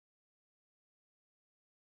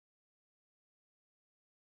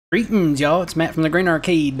Greetings, y'all. It's Matt from the Green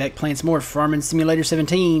Arcade, back playing some more Farming Simulator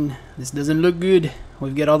 17. This doesn't look good.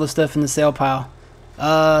 We've got all the stuff in the sale pile.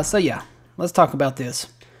 So yeah, let's talk about this.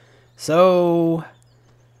 So,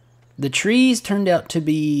 the trees turned out to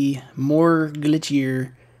be more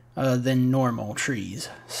glitchier than normal trees.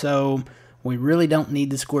 So, we really don't need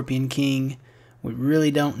the Scorpion King. We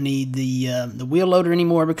really don't need the wheel loader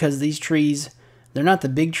anymore because these trees, they're not the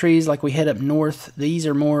big trees like we had up north. These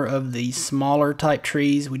are more of the smaller type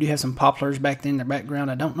trees. We do have some poplars back in the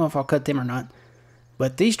background. I don't know if I'll cut them or not.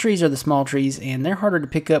 But these trees are the small trees, and they're harder to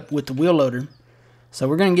pick up with the wheel loader. So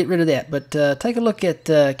we're going to get rid of that. But take a look at,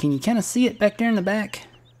 can you kind of see it back there in the back?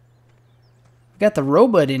 We've got the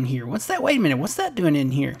robot in here. What's that? Wait a minute. What's that doing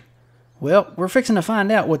in here? Well, we're fixing to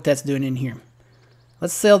find out what that's doing in here.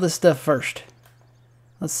 Let's sell this stuff first.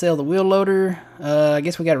 Let's sell the wheel loader. I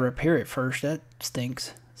guess we got to repair it first. That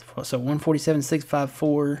stinks. So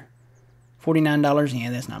 $147,654, $49.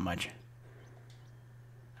 Yeah, that's not much.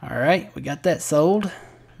 All right, we got that sold.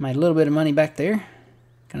 Made a little bit of money back there.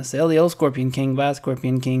 Gonna sell the old Scorpion King. Buy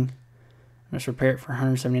Scorpion King. Let's repair it for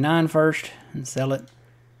 $179 first and sell it.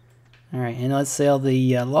 All right, and let's sell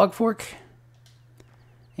the log fork.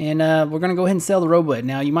 And we're gonna go ahead and sell the robot.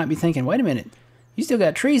 Now you might be thinking, wait a minute. You still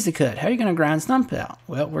got trees to cut. How are you going to grind stumps out?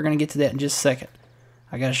 Well, we're going to get to that in just a second.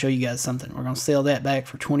 I got to show you guys something. We're going to sell that back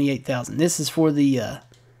for $28,000. This is for the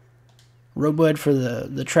robot for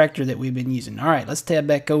the tractor that we've been using. All right, let's tab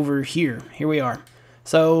back over here. Here we are.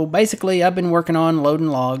 So basically, I've been working on loading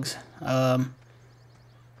logs, putting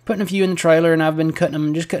a few in the trailer, and I've been cutting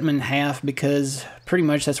them, just cutting them in half because pretty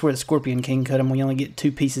much that's where the Scorpion King cut them. We only get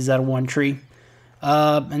 2 pieces out of one tree.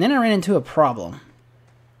 And then I ran into a problem.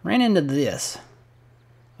 Ran into this.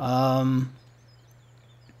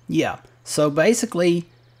 Yeah, so basically,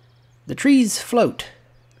 the trees float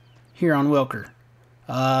here on Welker.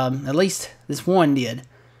 At least this one did.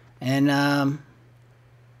 And, I'm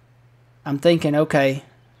thinking, okay,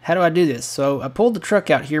 how do I do this? So I pulled the truck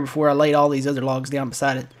out here before I laid all these other logs down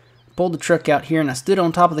beside it. Pulled the truck out here and I stood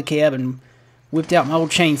on top of the cab and whipped out my old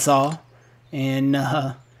chainsaw and,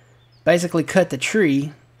 basically cut the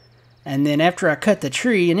tree. And then after I cut the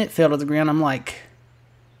tree and it fell to the ground, I'm like,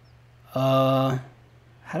 how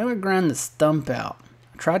do I grind the stump out?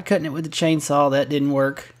 I tried cutting it with the chainsaw, that didn't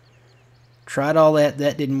work. Tried all that,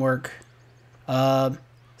 that didn't work. So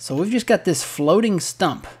we've just got this floating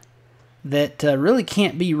stump that really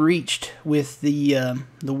can't be reached with the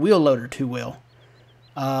wheel loader too well.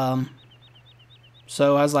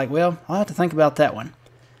 So I was like, well, I'll have to think about that one.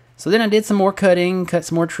 So then I did some more cutting, cut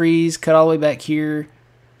some more trees, cut all the way back here.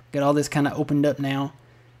 Got all this kind of opened up now.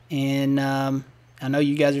 And I know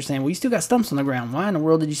you guys are saying, well, you still got stumps on the ground. Why in the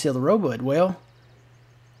world did you sell the robot? Well,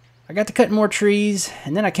 I got to cut more trees,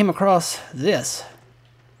 and then I came across this.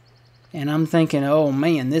 And I'm thinking, oh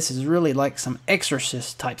man, this is really like some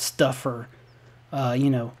exorcist type stuff, or,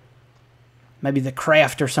 you know, maybe the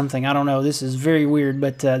craft or something. I don't know. This is very weird,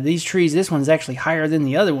 but these trees, this one's actually higher than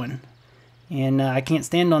the other one. And I can't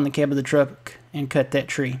stand on the cab of the truck and cut that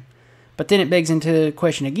tree. But then it begs into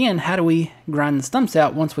question again, how do we grind the stumps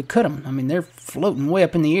out once we cut them? I mean, they're floating way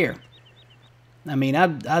up in the air. I mean,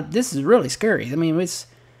 this is really scary. I mean, it's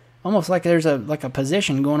almost like there's a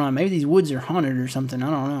possession going on. Maybe these woods are haunted or something.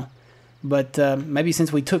 I don't know. But maybe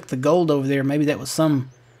since we took the gold over there, maybe that was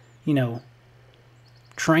some, you know,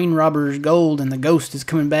 train robber's gold and the ghost is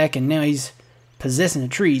coming back and now he's possessing the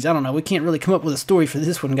trees. I don't know. We can't really come up with a story for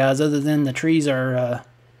this one, guys, other than the trees are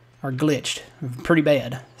glitched pretty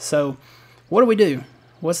bad. So what do we do?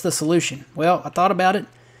 What's the solution? Well, I thought about it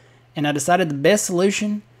and I decided the best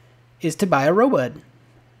solution is to buy a robot.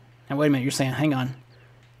 Now wait a minute, you're saying, hang on.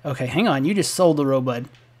 Okay, hang on, you just sold the robot.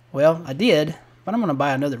 Well, I did, but I'm going to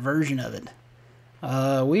buy another version of it.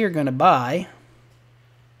 We are going to buy,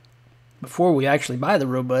 before we actually buy the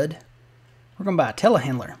robot, we're going to buy a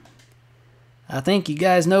telehandler. I think you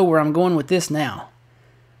guys know where I'm going with this now.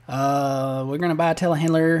 We're going to buy a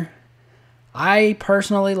telehandler. I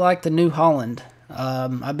personally like the New Holland.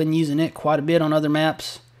 I've been using it quite a bit on other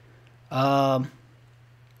maps. And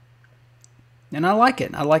I like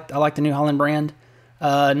it. I like the New Holland brand.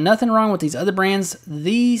 Nothing wrong with these other brands.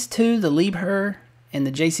 These two, the Liebherr and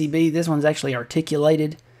the JCB, this one's actually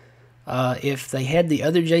articulated. If they had the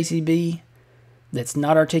other JCB that's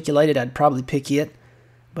not articulated, I'd probably pick it.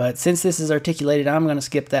 But since this is articulated, I'm going to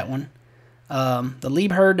skip that one. The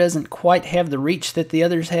Liebherr doesn't quite have the reach that the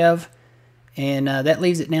others have, and that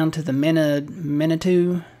leaves it down to the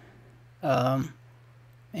Manitou and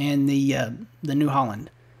the New Holland.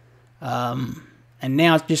 And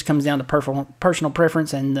now it just comes down to personal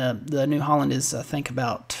preference, and the New Holland is, I think,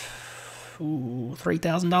 about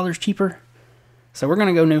 $3,000 cheaper So we're going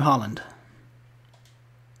to go New Holland.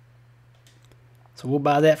 So we'll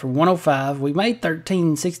buy that for 105. We made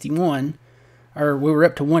 1361, or we were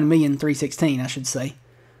up to 1,316,000, I should say,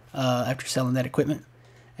 after selling that equipment.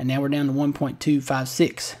 And now we're down to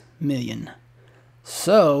 1.256 million.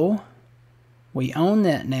 So we own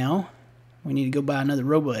that now. We need to go buy another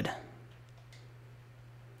robot.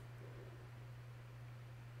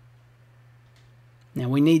 Now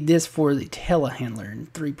we need this for the telehandler.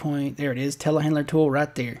 There it is, telehandler tool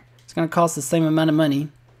right there. It's going to cost the same amount of money.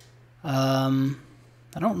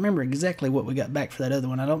 I don't remember exactly what we got back for that other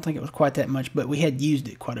one. I don't think it was quite that much, but we had used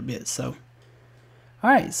it quite a bit. So, all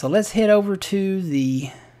right, so let's head over to the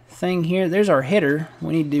thing here. There's our header.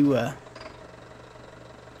 We need to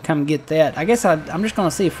come get that. I guess I'm just going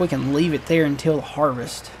to see if we can leave it there until the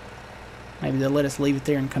harvest. Maybe they'll let us leave it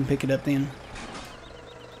there and come pick it up then.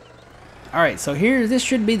 All right, so here, this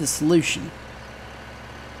should be the solution.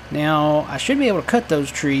 Now, I should be able to cut those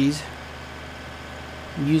trees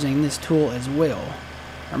using this tool as well.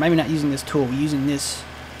 Or maybe not using this tool, using this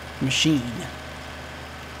machine.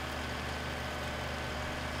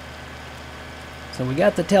 So we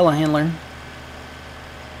got the telehandler.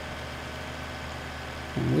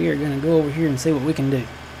 And we are going to go over here and see what we can do.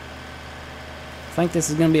 I think this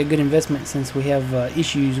is going to be a good investment since we have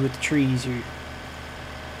issues with the trees here.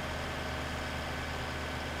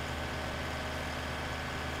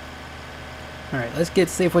 Alright, let's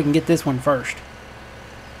see if we can get this one first.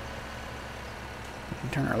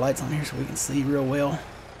 Turn our lights on here so we can see real well.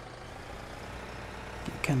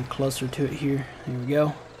 Get kind of closer to it here. There we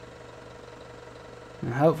go.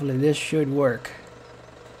 And hopefully this should work.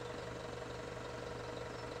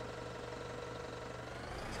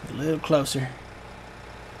 A little closer.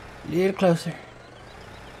 A little closer.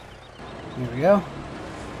 There we go.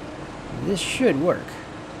 This should work.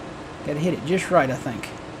 Gotta hit it just right, I think.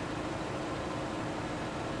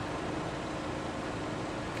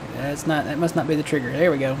 That must not be the trigger.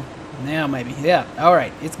 There we go. Now maybe. Yeah.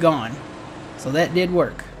 Alright. It's gone. So that did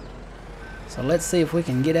work. So let's see if we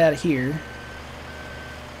can get out of here.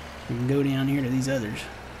 We can go down here to these others.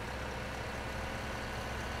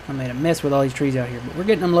 I made a mess with all these trees out here, but we're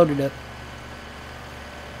getting them loaded up.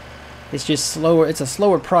 It's just slower. It's a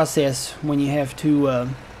slower process when you have to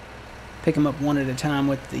pick them up one at a time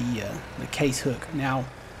with the case hook. Now,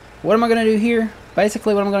 what am I going to do here?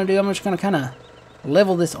 Basically, what I'm going to do, I'm just going to kind of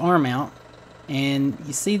level this arm out, and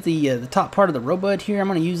you see the top part of the robot here. I'm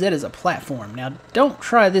going to use that as a platform. Now, don't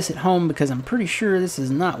try this at home because I'm pretty sure this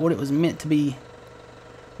is not what it was meant to be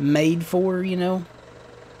made for, you know.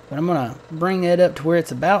 But I'm going to bring that up to where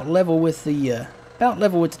it's about level with the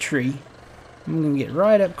tree. I'm going to get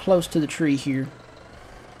right up close to the tree here,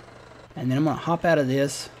 and then I'm going to hop out of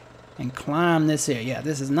this and climb this area. Yeah,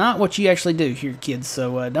 this is not what you actually do here, kids.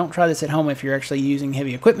 So don't try this at home if you're actually using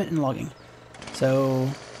heavy equipment and logging. So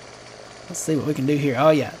let's see what we can do here. Oh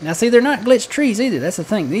yeah, now see, they're not glitched trees either. That's the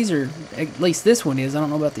thing. These are, at least this one is. I don't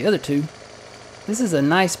know about the other two. This is a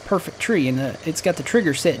nice perfect tree, and it's got the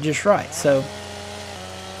trigger set just right. So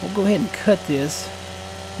we'll go ahead and cut this,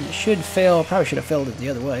 and it should fail. Probably should have failed it the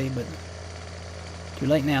other way, but too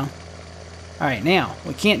late now. Alright, now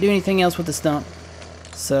we can't do anything else with the stump,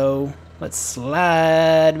 so let's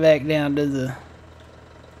slide back down to the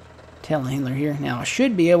telehandler here. Now I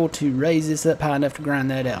should be able to raise this up high enough to grind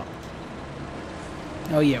that out.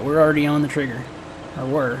 Oh yeah, we're already on the trigger. Or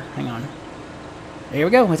were. Hang on. There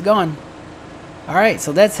we go. It's gone. Alright,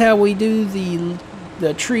 so that's how we do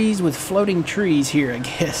the trees with floating trees here, I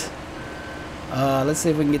guess. Let's see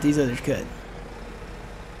if we can get these others cut.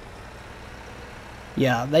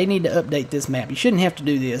 Yeah, they need to update this map. You shouldn't have to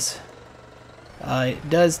do this. It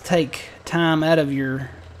does take time out of your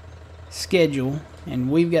schedule, and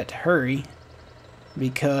we've got to hurry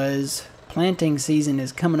because planting season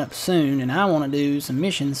is coming up soon, and I want to do some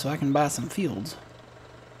missions so I can buy some fields.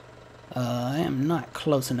 I am not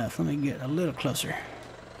close enough. Let me get a little closer.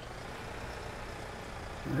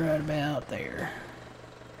 Right about there.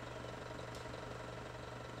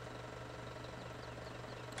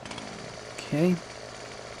 Okay.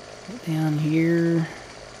 Get down here.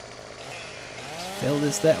 Fill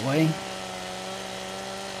this that way.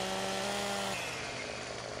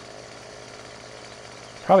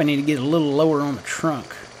 Probably need to get a little lower on the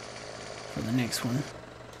trunk for the next one.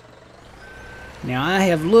 Now I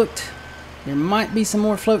have looked. There might be some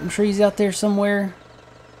more floating trees out there somewhere.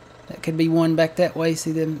 That could be one back that way.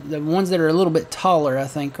 See, the ones that are a little bit taller, I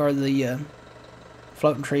think, are the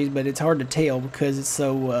floating trees, but it's hard to tell because it's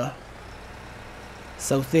so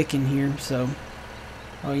thick in here. So,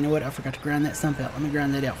 oh, you know what? I forgot to grind that stump out. Let me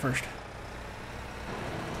grind that out first.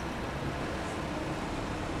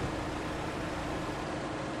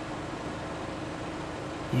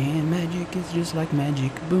 And magic is just like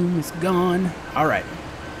magic. Boom, it's gone. Alright.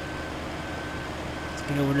 Let's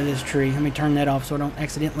get over to this tree. Let me turn that off so I don't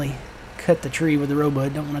accidentally cut the tree with the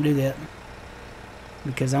robot. Don't want to do that.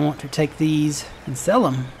 Because I want to take these and sell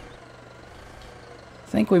them. I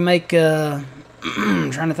think we make, I'm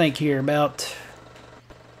trying to think here about,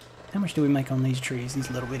 how much do we make on these trees, these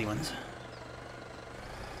little bitty ones?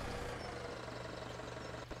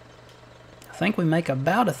 I think we make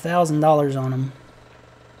about $1,000 on them.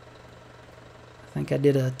 I think I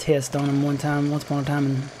did a test on them once upon a time,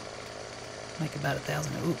 and make about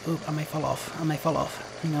 1,000. Oop, I may fall off. I may fall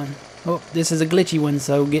off. Hang on. Oh, this is a glitchy one,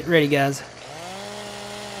 so get ready, guys.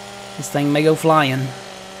 This thing may go flying,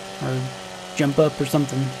 or jump up or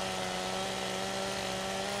something.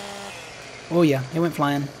 Oh yeah, it went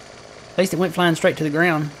flying. At least it went flying straight to the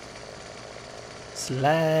ground.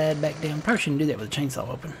 Slide back down. Probably shouldn't do that with a chainsaw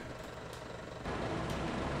open.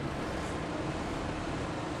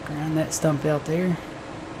 Grind that stump out there.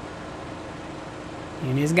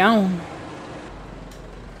 And it's gone.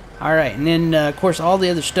 Alright, and then of course all the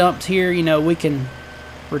other stumps here, you know, we can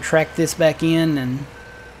retract this back in and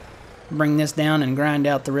bring this down and grind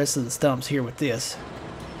out the rest of the stumps here with this.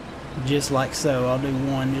 Just like so. I'll do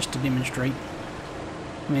one just to demonstrate.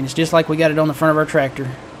 I mean, it's just like we got it on the front of our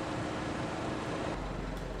tractor.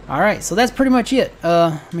 Alright, so that's pretty much it.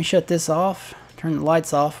 Let me shut this off. Turn the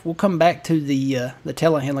lights off. We'll come back to the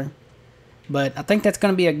telehandler. But I think that's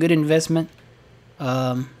going to be a good investment.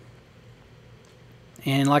 And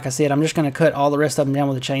like I said, I'm just going to cut all the rest of them down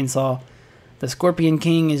with a chainsaw. The Scorpion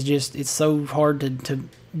King is just, it's so hard to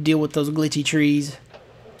deal with those glitchy trees.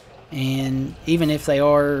 And even if they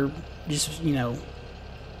are just, you know,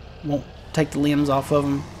 won't take the limbs off of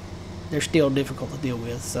them, they're still difficult to deal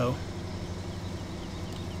with. So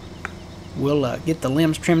we'll get the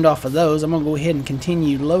limbs trimmed off of those. I'm going to go ahead and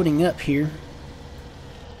continue loading up here,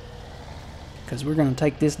 because we're going to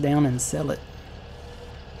take this down and sell it.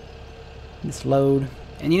 This load.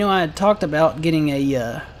 And you know, I had talked about getting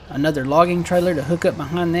a another logging trailer to hook up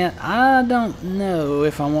behind that. I don't know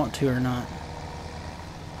if I want to or not.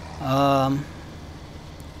 I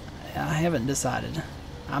haven't decided.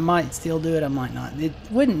 I might still do it, I might not. It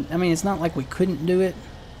wouldn't, I mean, it's not like we couldn't do it,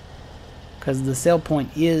 because the sell point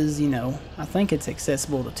is, you know, I think it's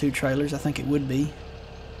accessible to 2 trailers. I think it would be.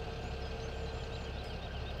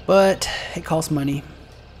 But it costs money.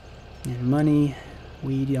 And money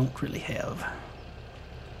we don't really have.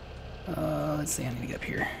 Let's see, I need to get up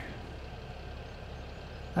here.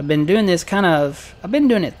 I've been doing this I've been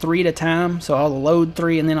doing it 3 at a time, so I'll load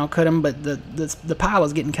 3 and then I'll cut them, but the pile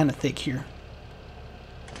is getting kind of thick here.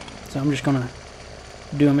 So I'm just going to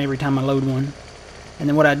do them every time I load one. And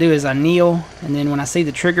then what I do is I kneel, and then when I see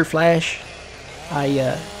the trigger flash,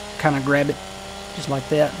 I kind of grab it just like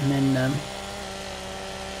that, and then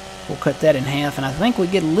we'll cut that in half. And I think we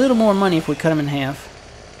get a little more money if we cut them in half.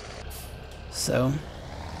 So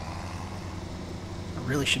I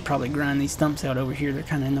really should probably grind these stumps out over here. They're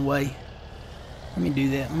kind of in the way. Let me do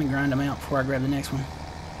that. Let me grind them out before I grab the next one.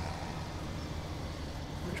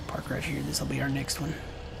 There's park right here. This will be our next one.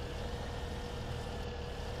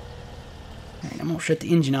 Alright, I'm going to shut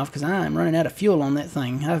the engine off because I'm running out of fuel on that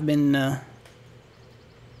thing. I've been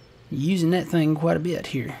using that thing quite a bit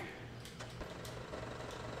here.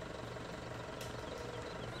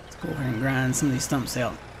 Let's go over and grind some of these stumps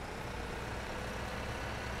out.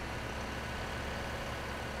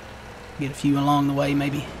 Get a few along the way,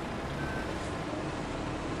 maybe.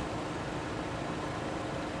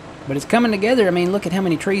 But it's coming together. I mean, look at how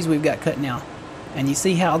many trees we've got cut now. And you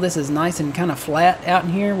see how this is nice and kind of flat out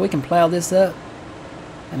in here? We can plow this up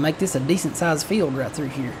and make this a decent sized field right through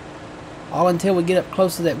here. All until we get up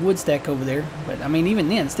close to that wood stack over there. But I mean, even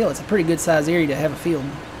then, still, it's a pretty good sized area to have a field.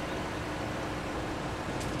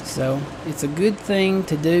 So, it's a good thing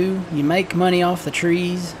to do. You make money off the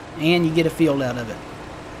trees, and you get a field out of it.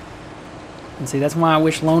 And see, that's why I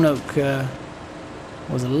wish Lone Oak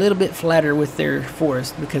was a little bit flatter with their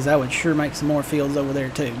forest, because I would sure make some more fields over there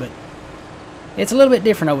too. But it's a little bit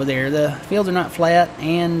different over there. The fields are not flat,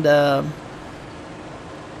 and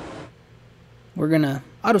we're gonna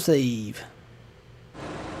autosave.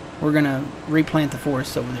 We're gonna replant the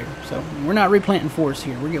forests over there. So we're not replanting forests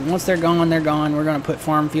here. Once they're gone, they're gone. We're gonna put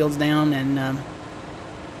farm fields down, and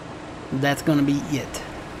that's gonna be it.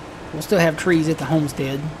 We'll still have trees at the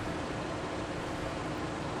homestead.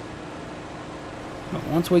 But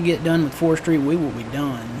once we get done with forestry, we will be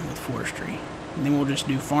done with forestry. And then we'll just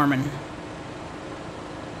do farming.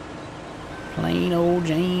 Plain old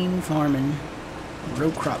Jane farming.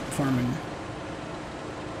 Row crop farming.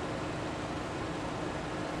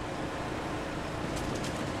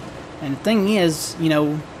 And the thing is, you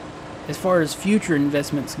know, as far as future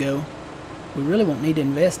investments go, we really won't need to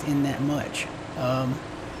invest in that much.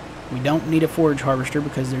 We don't need a forage harvester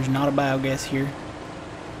because there's not a biogas here.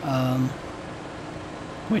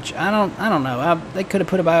 Which I don't know. They could have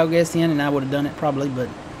put a biogas in and I would have done it probably, but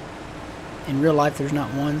in real life there's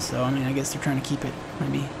not one. So I mean, I guess they're trying to keep it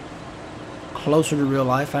maybe closer to real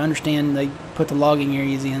life. I understand they put the logging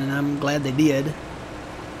areas in, and I'm glad they did.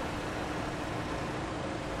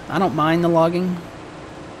 I don't mind the logging.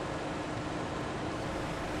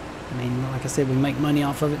 I mean, like I said, we make money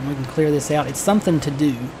off of it and we can clear this out. It's something to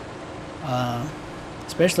do,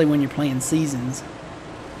 especially when you're playing seasons,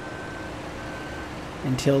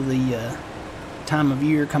 until the time of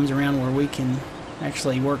year comes around where we can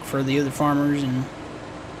actually work for the other farmers. And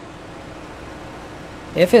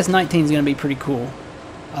FS19 is going to be pretty cool.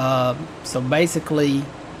 So basically,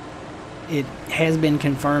 it has been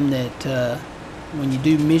confirmed that when you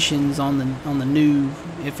do missions on the new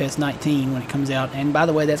FS19 when it comes out, and by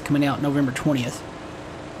the way, that's coming out November 20th,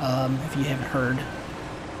 if you haven't heard,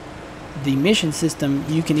 the mission system,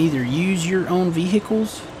 you can either use your own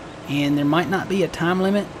vehicles and there might not be a time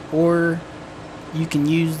limit, or you can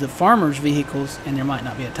use the farmers' vehicles and there might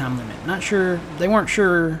not be a time limit. Not sure, they weren't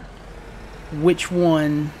sure which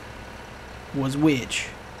one was which.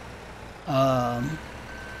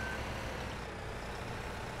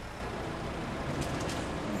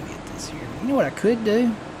 You know what I could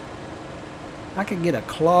do? I could get a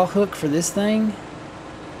claw hook for this thing,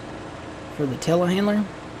 for the telehandler,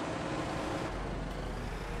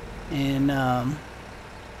 and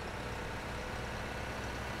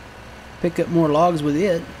pick up more logs with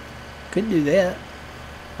it. Could do that.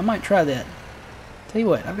 I might try that. Tell you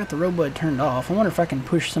what, I've got the robot turned off. I wonder if I can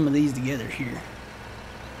push some of these together here.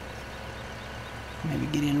 Maybe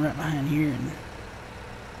get in right behind here and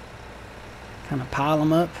kind of pile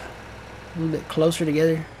them up a little bit closer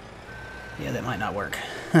together. Yeah, that might not work.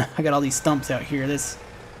 I got all these stumps out here.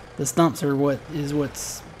 The stumps are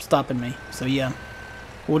what's stopping me. So yeah,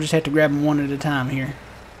 we'll just have to grab them one at a time here.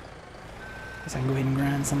 Guess I can go ahead and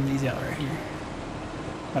grind some of these out right here.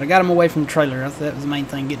 But I got them away from the trailer. I thought that was the main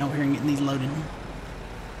thing, getting over here and getting these loaded.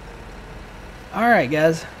 Alright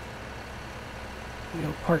guys,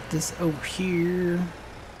 we'll park this over here.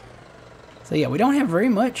 So yeah, we don't have very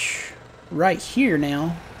much right here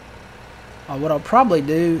now. What I'll probably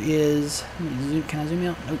do is, can I zoom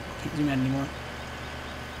out? Nope, can't zoom out anymore.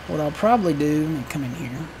 What I'll probably do, let me come in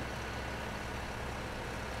here.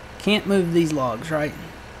 Can't move these logs, right?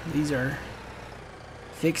 These are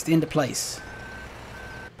fixed into place.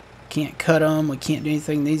 Can't cut them, we can't do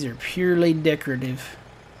anything. These are purely decorative.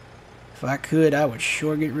 If I could, I would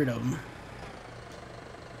sure get rid of them,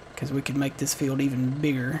 because we could make this field even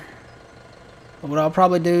bigger. But what I'll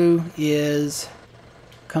probably do is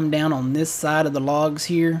come down on this side of the logs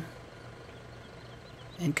here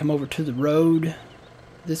and come over to the road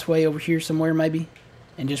this way over here somewhere maybe,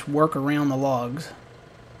 and just work around the logs,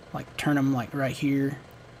 like turn them like right here.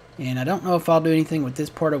 And I don't know if I'll do anything with this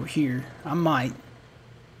part over here. I might.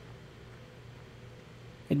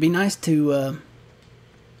 It'd be nice to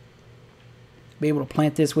be able to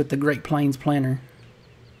plant this with the Great Plains planter.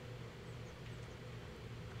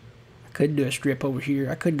 I could do a strip over here.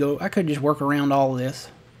 I could just work around all of this.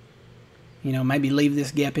 You know, maybe leave this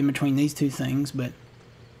gap in between these two things, but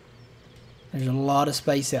there's a lot of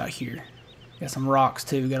space out here. Got some rocks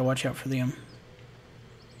too, gotta watch out for them.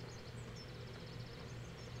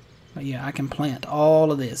 But yeah, I can plant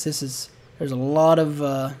all of this. There's a lot of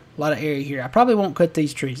area here. I probably won't cut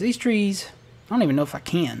these trees. These trees, I don't even know if I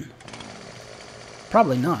can.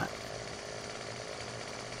 Probably not.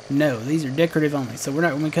 No, these are decorative only, so we're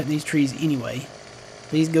not going to be cutting these trees anyway.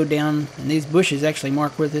 These go down, and these bushes actually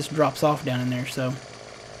mark where this drops off down in there, so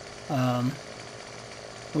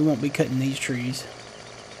we won't be cutting these trees.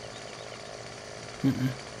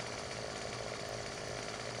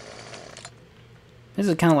 This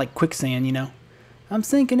is kind of like quicksand, you know. I'm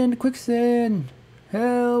sinking into quicksand.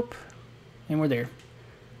 Help. And we're there.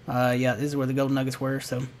 Yeah, this is where the gold nuggets were,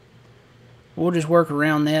 so we'll just work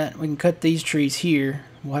around that. We can cut these trees here.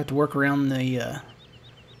 We'll have to work around the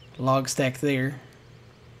log stack there.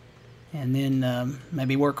 And then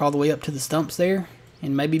maybe work all the way up to the stumps there.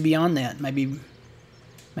 And maybe beyond that. Maybe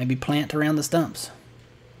plant around the stumps.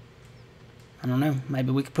 I don't know.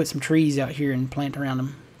 Maybe we could put some trees out here and plant around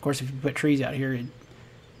them. Of course, if you put trees out here, it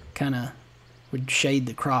kind of would shade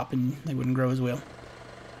the crop and they wouldn't grow as well.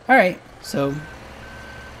 Alright, so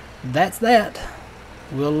that's that.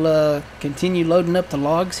 We'll continue loading up the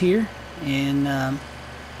logs here. And I'm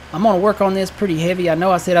going to work on this pretty heavy. I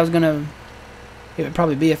know I said I was going to... It would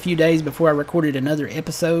probably be a few days before I recorded another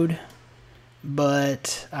episode.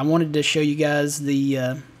 but I wanted to show you guys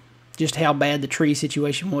the just how bad the tree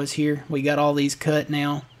situation was here. We got all these cut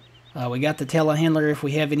now. We got the telehandler if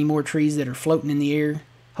we have any more trees that are floating in the air.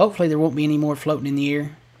 Hopefully there won't be any more floating in the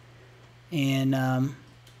air. And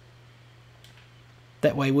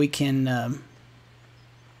that way we can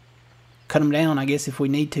cut them down, I guess, if we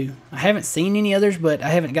need to. I haven't seen any others, but I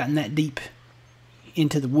haven't gotten that deep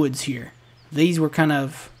into the woods here. These were kind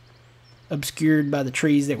of obscured by the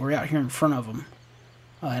trees that were out here in front of them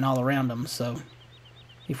and all around them. So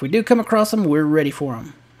if we do come across them, we're ready for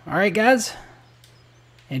them. Alright guys,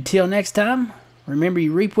 until next time, remember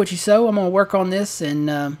you reap what you sow. I'm going to work on this,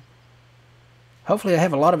 and hopefully I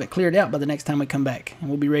have a lot of it cleared out by the next time we come back, and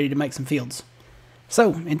we'll be ready to make some fields.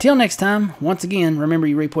 So until next time, once again, remember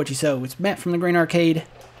you reap what you sow. It's Matt from the Green Arcade.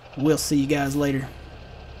 We'll see you guys later.